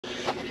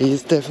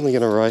He's definitely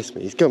going to roast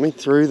me. He's got me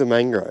through the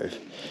mangrove.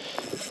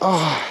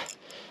 Oh,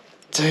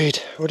 dude,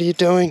 what are you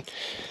doing?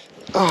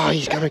 Oh,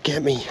 he's going to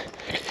get me.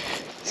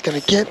 He's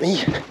going to get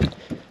me.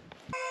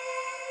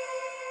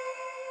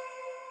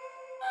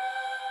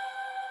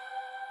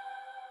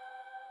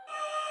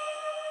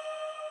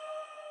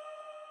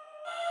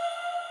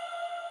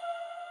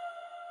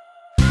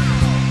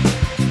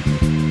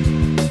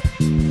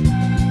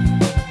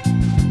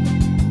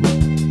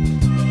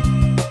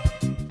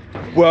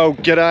 Well,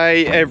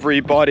 g'day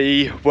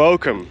everybody.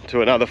 Welcome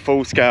to another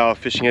full-scale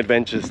fishing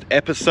adventures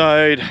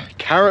episode.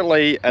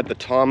 Currently, at the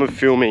time of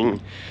filming,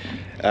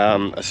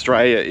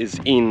 Australia is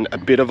in a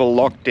bit of a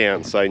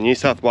lockdown. So New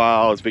South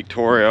Wales,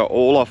 Victoria,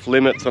 all off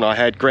limits, and I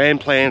had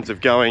grand plans of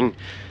going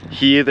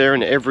here, there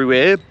and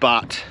everywhere,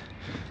 but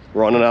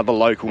we're on another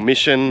local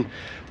mission.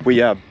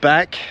 We are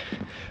back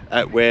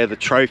at where the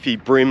trophy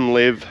bream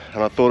live,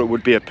 and I thought it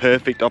would be a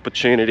perfect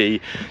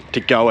opportunity to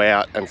go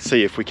out and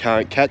see if we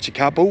can't catch a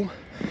couple.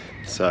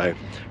 So I'm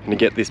gonna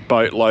get this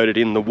boat loaded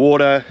in the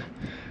water.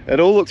 It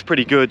all looks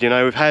pretty good, you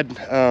know. We've had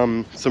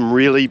some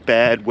really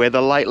bad weather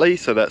lately,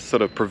 so that's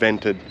sort of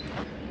prevented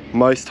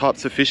most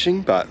types of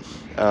fishing, but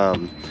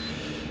I'm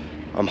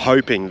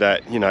hoping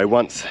that, you know,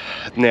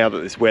 now that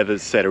this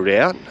weather's settled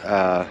out,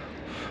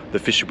 the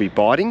fish will be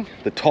biting.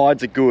 The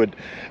tides are good.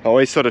 I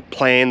always sort of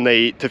plan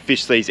to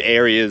fish these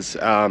areas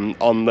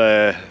on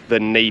the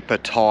Nipa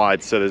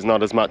tide, so there's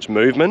not as much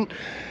movement.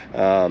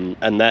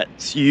 And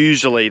that's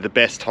usually the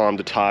best time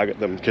to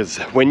target them, because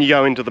when you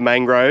go into the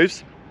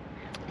mangroves,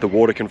 the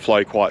water can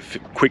flow quite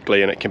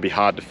quickly and it can be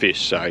hard to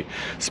fish. So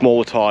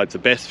smaller tides are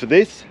best for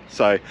this.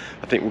 So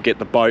I think we'll get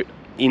the boat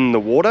in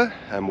the water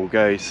and we'll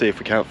go see if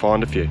we can't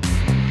find a few.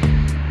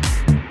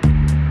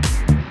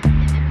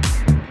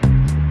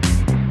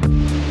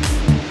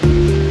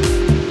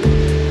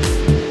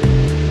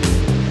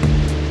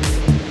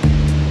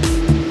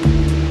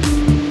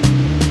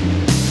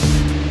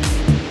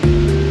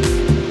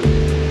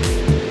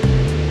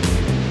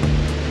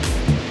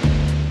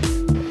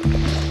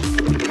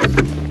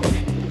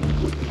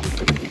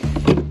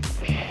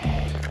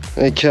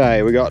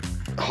 Okay, we got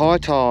high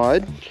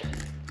tide,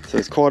 so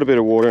there's quite a bit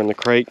of water in the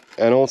creek,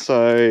 and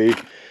also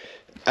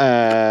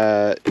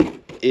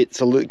it's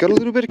got a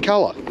little bit of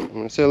colour. I'm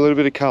going to see a little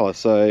bit of colour,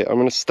 so I'm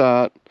going to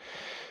start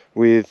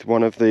with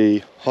one of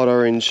the hot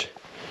orange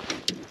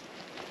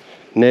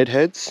Ned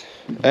heads,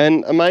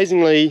 and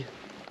amazingly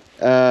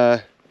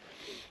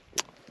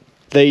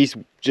these,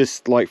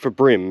 just like for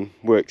bream,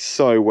 work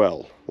so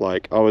well.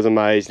 Like, I was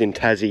amazed in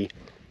Tassie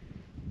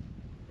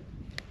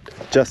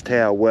just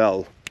how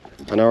well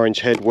an orange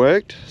head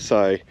worked. So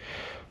I'm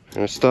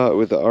going to start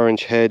with the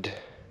orange head,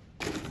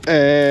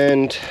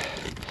 and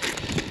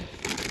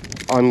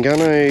I'm going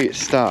to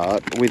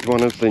start with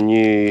one of the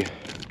new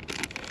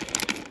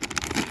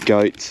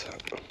goats,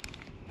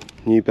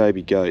 new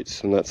baby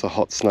goats, and that's a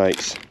hot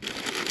snakes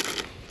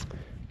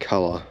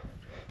colour.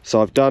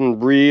 So I've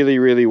done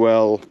really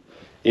well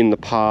in the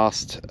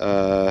past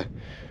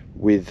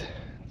with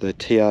the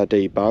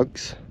TRD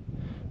bugs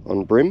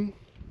on bream,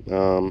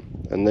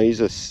 and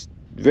these are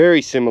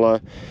very similar,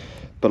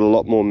 but a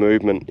lot more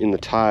movement in the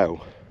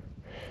tail.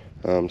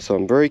 So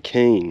I'm very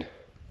keen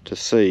to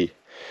see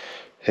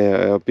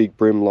how our big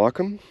bream like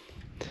them.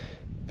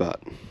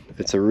 But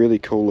it's a really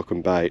cool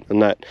looking bait,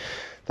 and that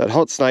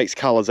hot snakes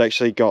colour's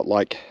actually got,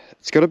 like,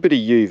 it's got a bit of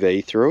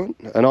UV through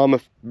it, and I'm a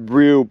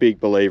real big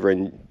believer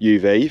in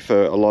UV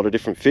for a lot of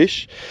different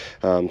fish.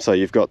 So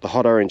you've got the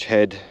hot orange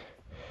head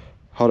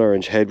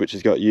which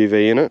has got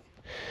UV in it,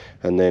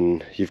 and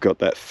then you've got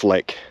that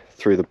fleck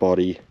through the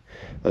body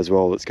as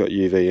well that's got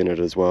UV in it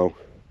as well.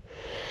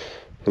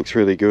 Looks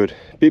really good.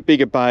 Bit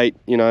bigger bait,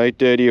 you know,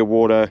 dirtier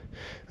water,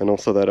 and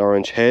also that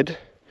orange head.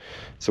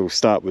 So we'll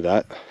start with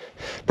that.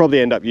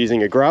 Probably end up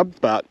using a grub,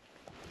 but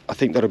I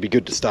think that'll be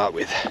good to start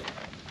with.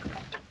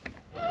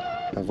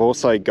 I've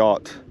also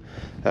got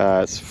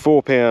it's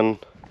 4 pound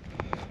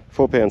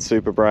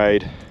super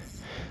braid.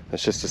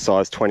 It's just a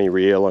size 20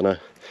 reel and a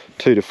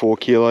 2 to 4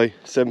 kilo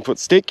 7-foot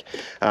stick.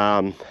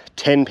 10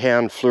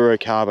 pound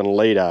fluorocarbon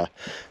leader,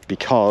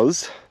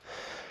 because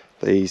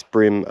these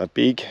bream are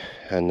big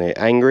and they're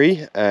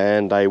angry,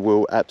 and they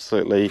will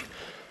absolutely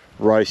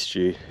roast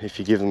you if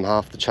you give them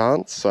half the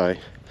chance. So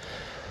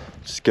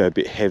just go a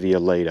bit heavier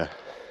leader.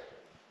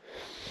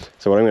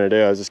 So what I'm going to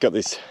do is just got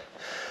this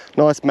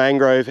nice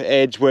mangrove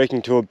edge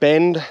working to a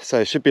bend, so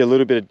there should be a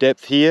little bit of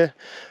depth here.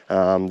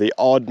 The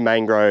odd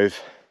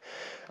mangrove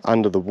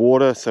under the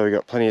water, so we've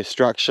got plenty of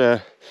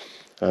structure.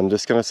 I'm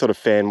just going to sort of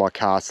fan my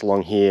cast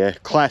along here.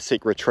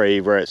 Classic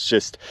retrieve, where it's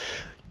just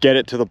get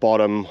it to the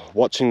bottom,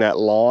 watching that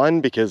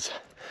line, because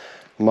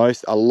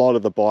a lot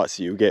of the bites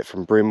that you'll get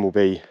from bream will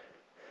be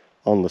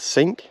on the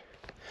sink.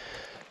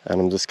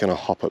 And I'm just going to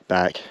hop it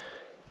back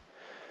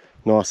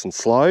nice and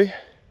slow,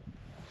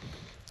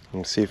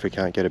 and see if we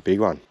can't get a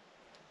big one.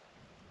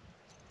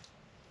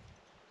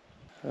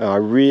 I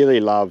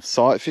really love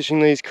sight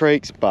fishing these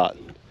creeks, but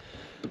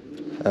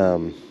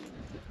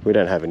we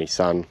don't have any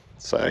sun,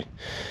 so I'm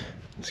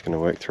just going to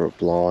work through it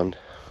blind.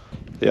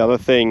 The other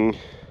thing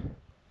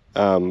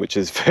which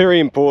is very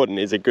important,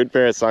 is a good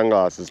pair of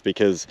sunglasses,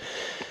 because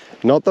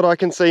not that I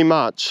can see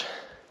much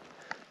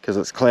because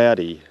it's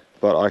cloudy,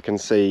 but I can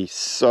see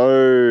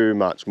so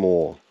much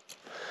more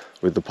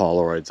with the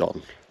Polaroids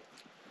on.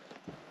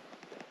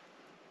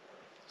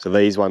 So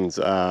these ones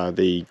are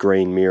the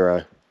green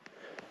mirror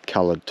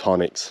coloured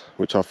tonics,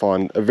 which I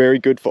find are very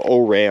good for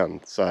all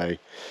round. So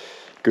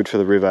good for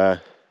the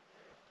river,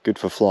 good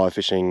for fly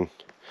fishing,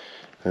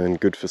 and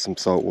good for some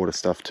saltwater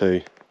stuff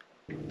too.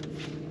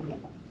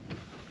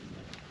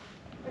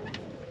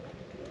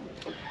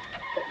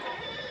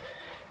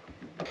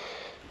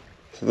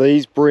 So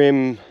these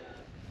brim,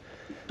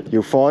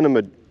 you'll find them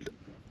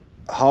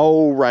a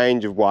whole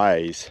range of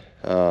ways.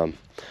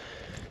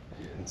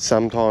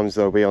 Sometimes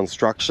they'll be on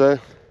structure,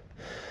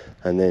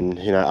 and then,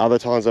 you know, other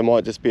times they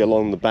might just be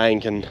along the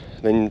bank, and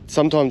then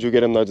sometimes you'll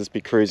get them, they'll just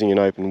be cruising in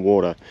open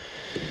water.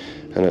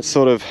 And it's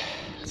sort of,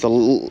 it's a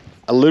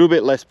little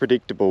bit less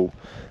predictable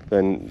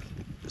than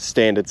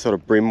standard sort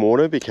of brim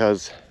water,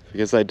 because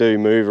they do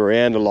move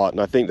around a lot. And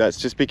I think that's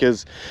just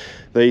because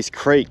these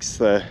creeks,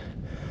 the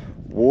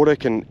water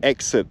can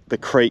exit the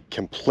creek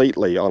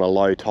completely on a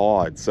low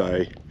tide.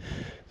 So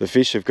the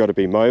fish have got to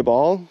be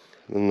mobile,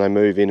 and they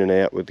move in and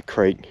out with the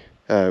creek,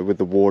 with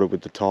the water,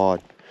 with the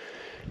tide.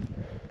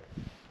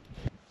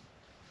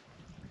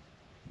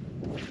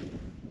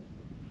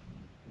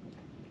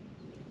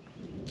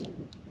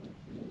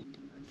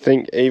 I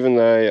think even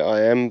though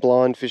I am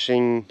blind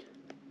fishing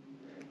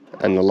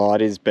and the light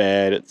is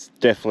bad, it's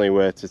definitely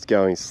worth just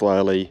going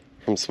slowly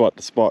from spot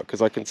to spot, because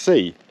I can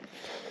see,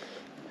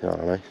 I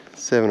don't know,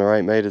 7 or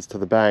 8 meters to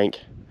the bank.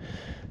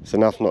 It's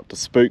enough not to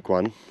spook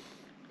one.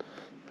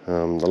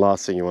 The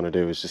last thing you want to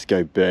do is just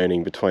go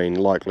burning between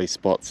likely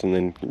spots and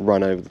then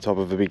run over the top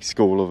of a big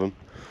school of them.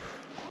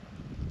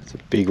 It's a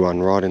big one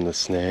right in the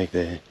snag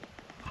there.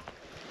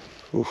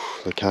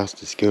 Oof, the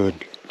cast is good.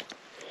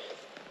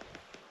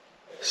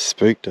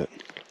 Spooked it.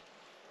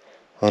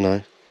 Oh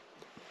no.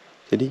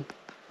 Did he?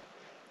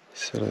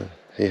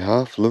 He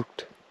half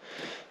looked.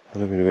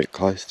 I'd have been a bit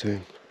close to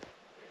him.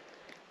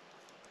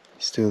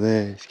 He's still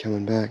there, he's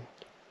coming back.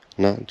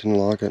 No, didn't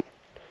like it.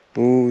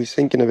 Ooh, he's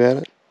thinking about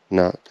it.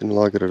 No, didn't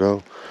like it at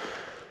all.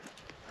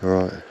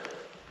 Alright.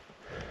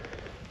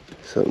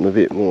 Something a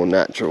bit more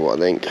natural, I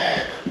think.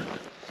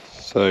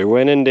 So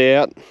when in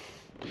doubt,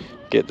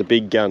 get the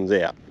big guns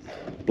out.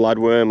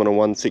 Bloodworm on a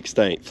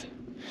 1/16.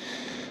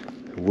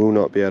 Will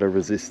not be able to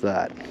resist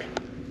that.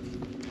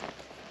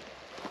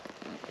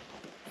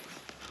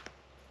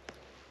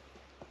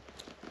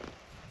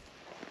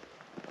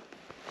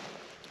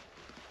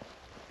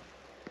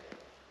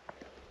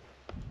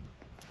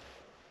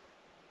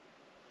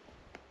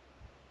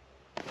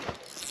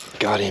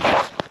 Got him.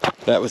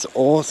 That was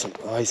awesome.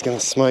 Oh, he's gonna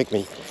smoke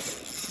me.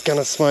 He's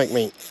gonna smoke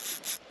me.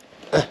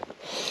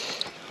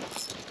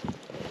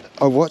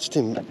 I watched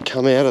him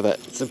come out of that.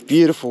 It's a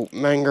beautiful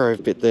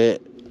mangrove bit there.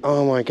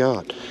 Oh my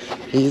God.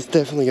 He is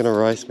definitely gonna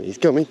roast me. He's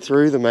got me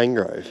through the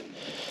mangrove.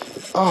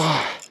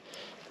 Oh,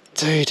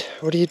 dude,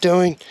 what are you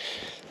doing?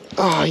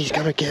 Oh, he's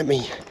gonna get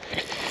me.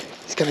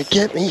 He's gonna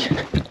get me.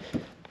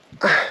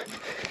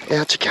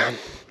 Out you come.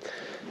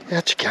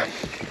 Out you come.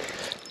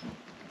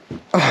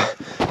 Oh,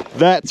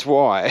 that's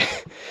why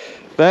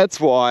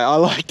I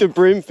like to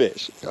brim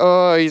fish.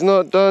 Oh, he's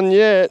not done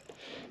yet.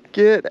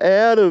 Get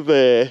out of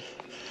there.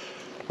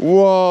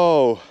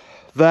 Whoa,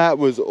 that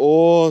was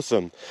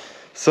awesome.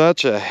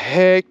 Such a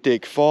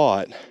hectic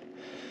fight.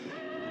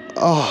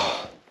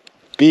 Oh,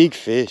 big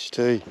fish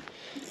too.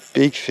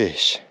 Big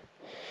fish.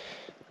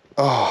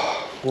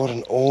 Oh, what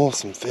an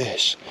awesome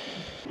fish.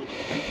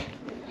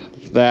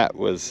 That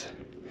was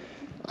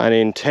an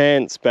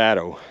intense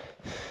battle.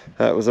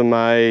 That was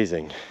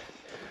amazing.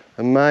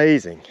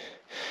 Amazing.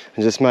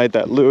 And just made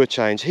that lure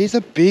change. He's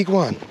a big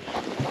one.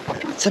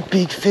 It's a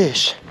big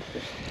fish.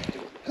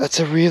 That's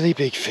a really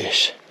big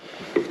fish.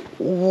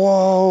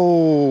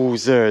 Whoa,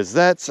 Zers,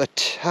 that's a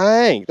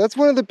tank. That's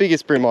one of the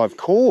biggest brim I've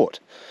caught.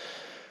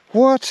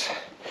 What?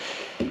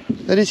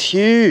 That is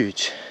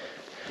huge.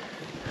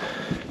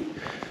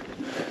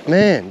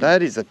 Man,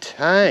 that is a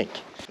tank.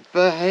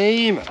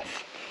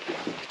 Behemoth.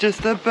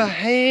 Just a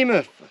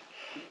behemoth.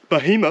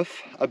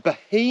 A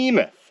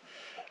behemoth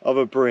of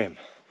a brim.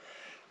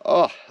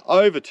 Oh,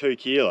 over 2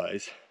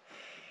 kilos.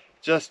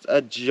 Just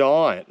a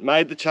giant.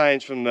 Made the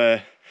change from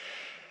the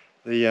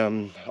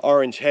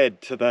orange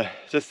head to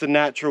just the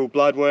natural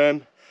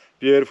bloodworm.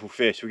 Beautiful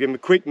fish. We'll give him a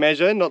quick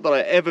measure. Not that I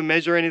ever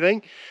measure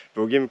anything,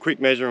 but we'll give him a quick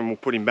measure and we'll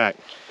put him back.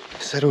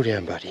 Settle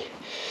down, buddy.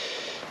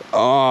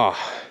 Oh,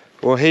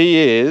 well, he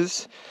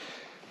is.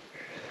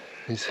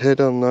 His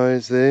head on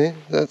nose there.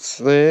 That's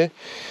there.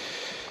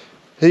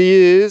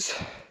 He's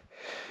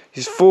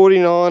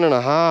 49 and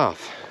a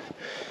half.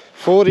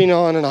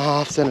 49 and a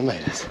half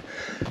centimeters.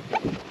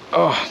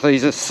 Oh,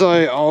 these are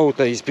so old,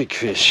 these big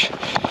fish.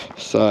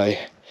 So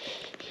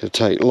you'll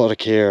take a lot of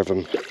care of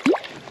them.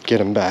 Get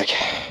them back.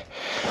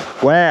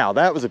 Wow,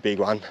 that was a big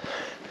one.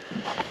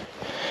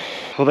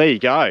 Well, there you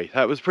go.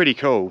 That was pretty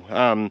cool.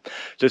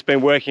 Just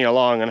been working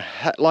along, and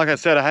like I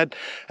said, I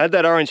had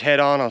that orange head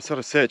on. I was sort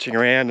of searching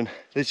around, and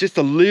there's just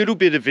a little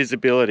bit of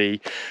visibility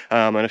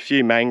and a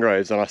few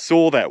mangroves, and I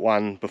saw that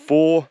one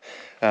before.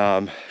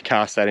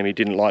 Cast at him, he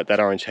didn't like that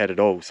orange head at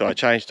all, so I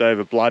changed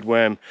over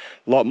bloodworm,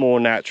 a lot more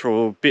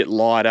natural, bit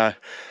lighter.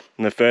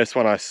 And the first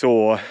one I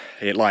saw,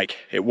 it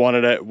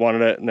wanted it,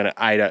 and then it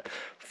ate it.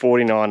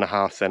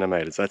 49.5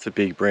 centimeters. That's a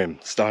big brim.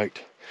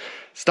 Stoked.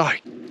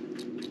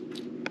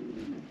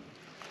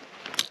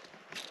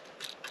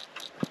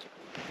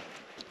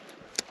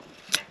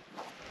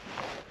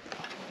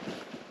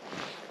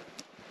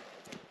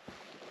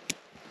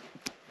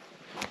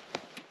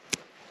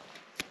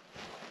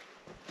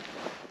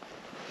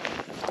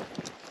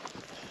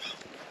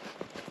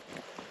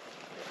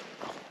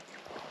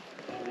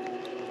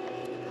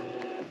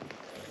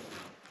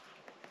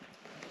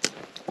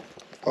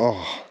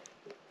 Oh,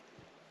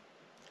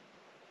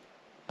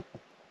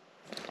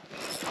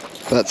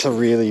 that's a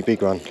really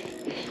big one.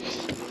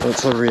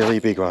 That's a really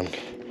big one.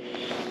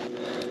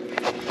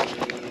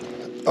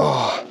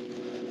 Oh,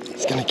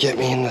 it's gonna get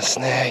me in the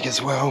snag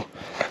as well.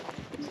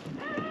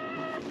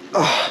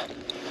 Oh,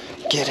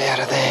 get out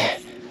of there.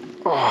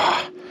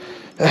 Oh.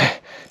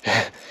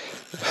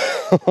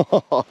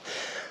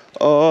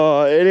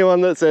 Oh,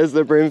 anyone that says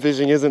that brim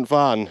fishing isn't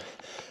fun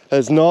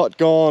has not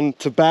gone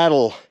to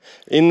battle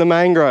in the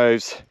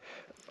mangroves.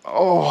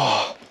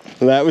 Oh,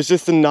 that was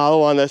just another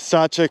one. That's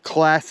such a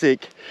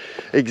classic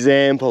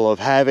example of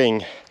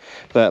having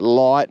that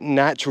light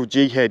natural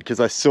jig head, because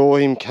I saw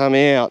him come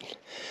out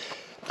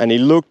and he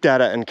looked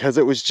at it, and because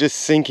it was just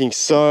sinking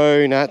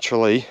so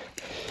naturally,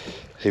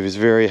 he was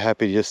very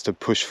happy just to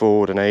push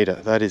forward and eat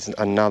it. That is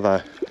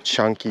another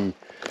chunky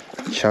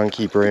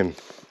brim.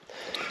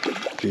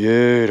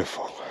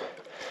 Beautiful.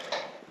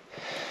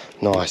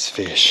 Nice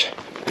fish.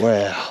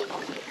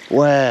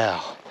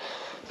 Wow.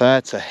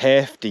 That's a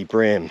hefty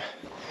brim.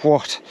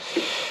 What?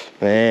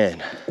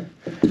 Man.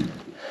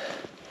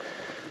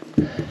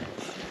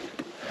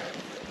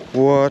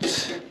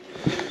 What?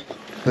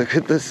 Look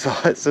at the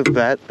size of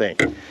that thing.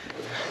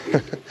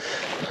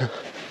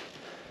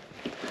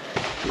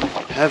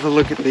 Have a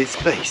look at this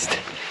beast.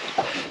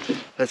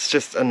 That's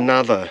just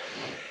another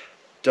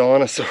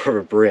dinosaur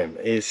of brim.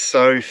 It is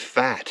so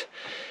fat.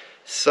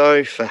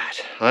 So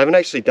fat. I haven't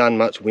actually done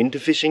much winter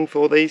fishing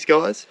for these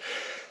guys,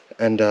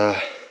 and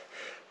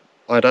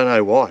I don't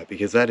know why,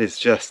 because that is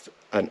just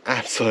an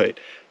absolute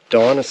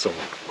dinosaur.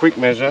 Quick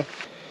measure.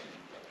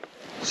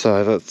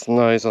 So that's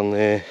nose on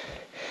there.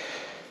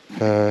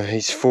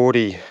 He's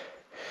 40, I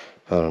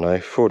don't know,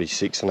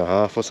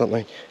 46.5 or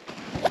something.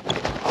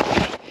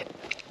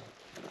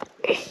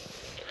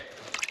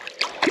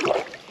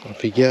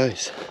 Off he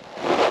goes.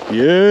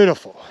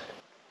 Beautiful.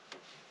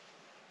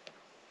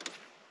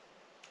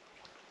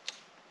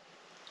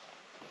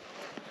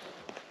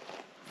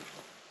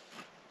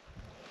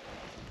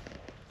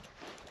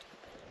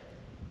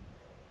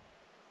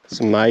 It's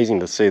amazing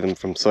to see them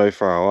from so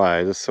far away.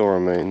 I just saw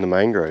them in the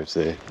mangroves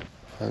there.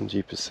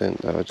 100%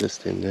 they were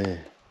just in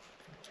there.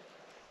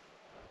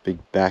 Big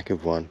back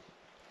of one.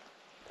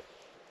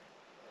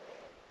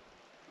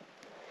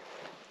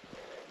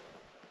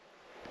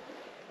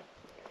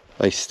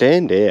 They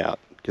stand out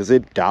because they're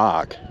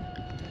dark.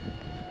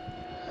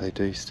 They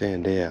do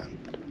stand out.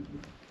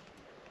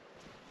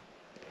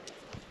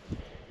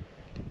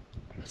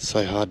 It's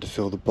so hard to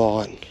feel the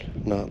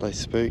bite. No, they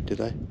spooked, did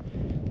they?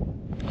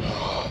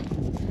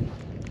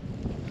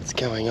 What's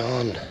going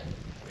on?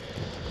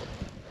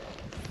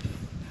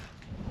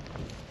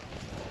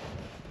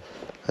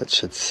 That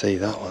should see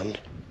that one.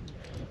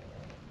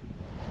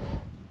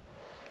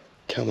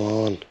 Come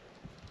on.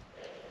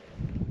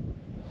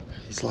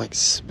 He's like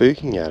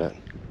spooking at it.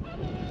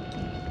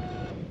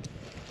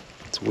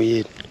 It's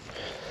weird.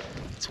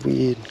 It's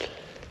weird.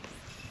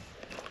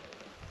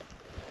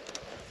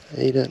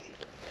 Eat it.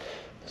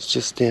 It's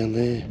just down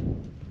there.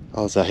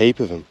 Oh, there's a heap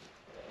of them.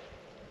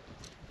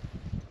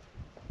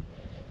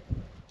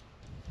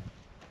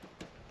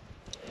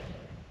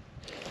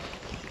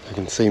 I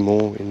can see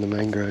more in the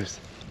mangroves.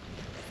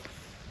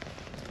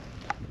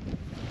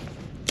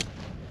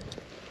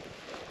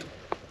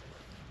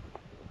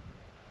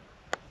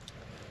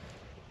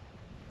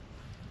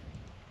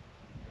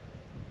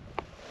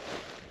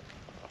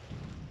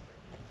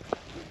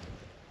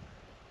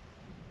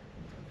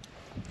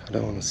 I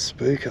don't want to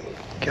spook him.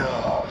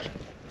 God.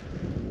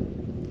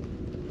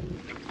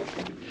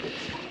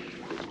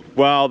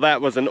 Well, that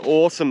was an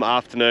awesome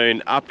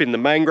afternoon up in the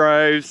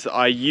mangroves.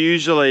 I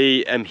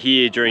usually am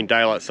here during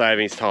daylight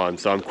savings time,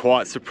 so I'm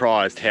quite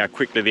surprised how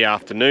quickly the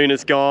afternoon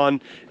has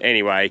gone.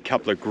 Anyway, a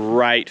couple of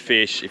great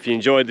fish. If you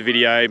enjoyed the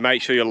video,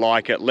 make sure you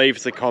like it, leave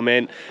us a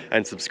comment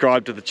and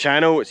subscribe to the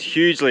channel. It's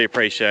hugely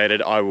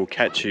appreciated. I will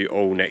catch you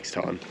all next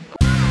time.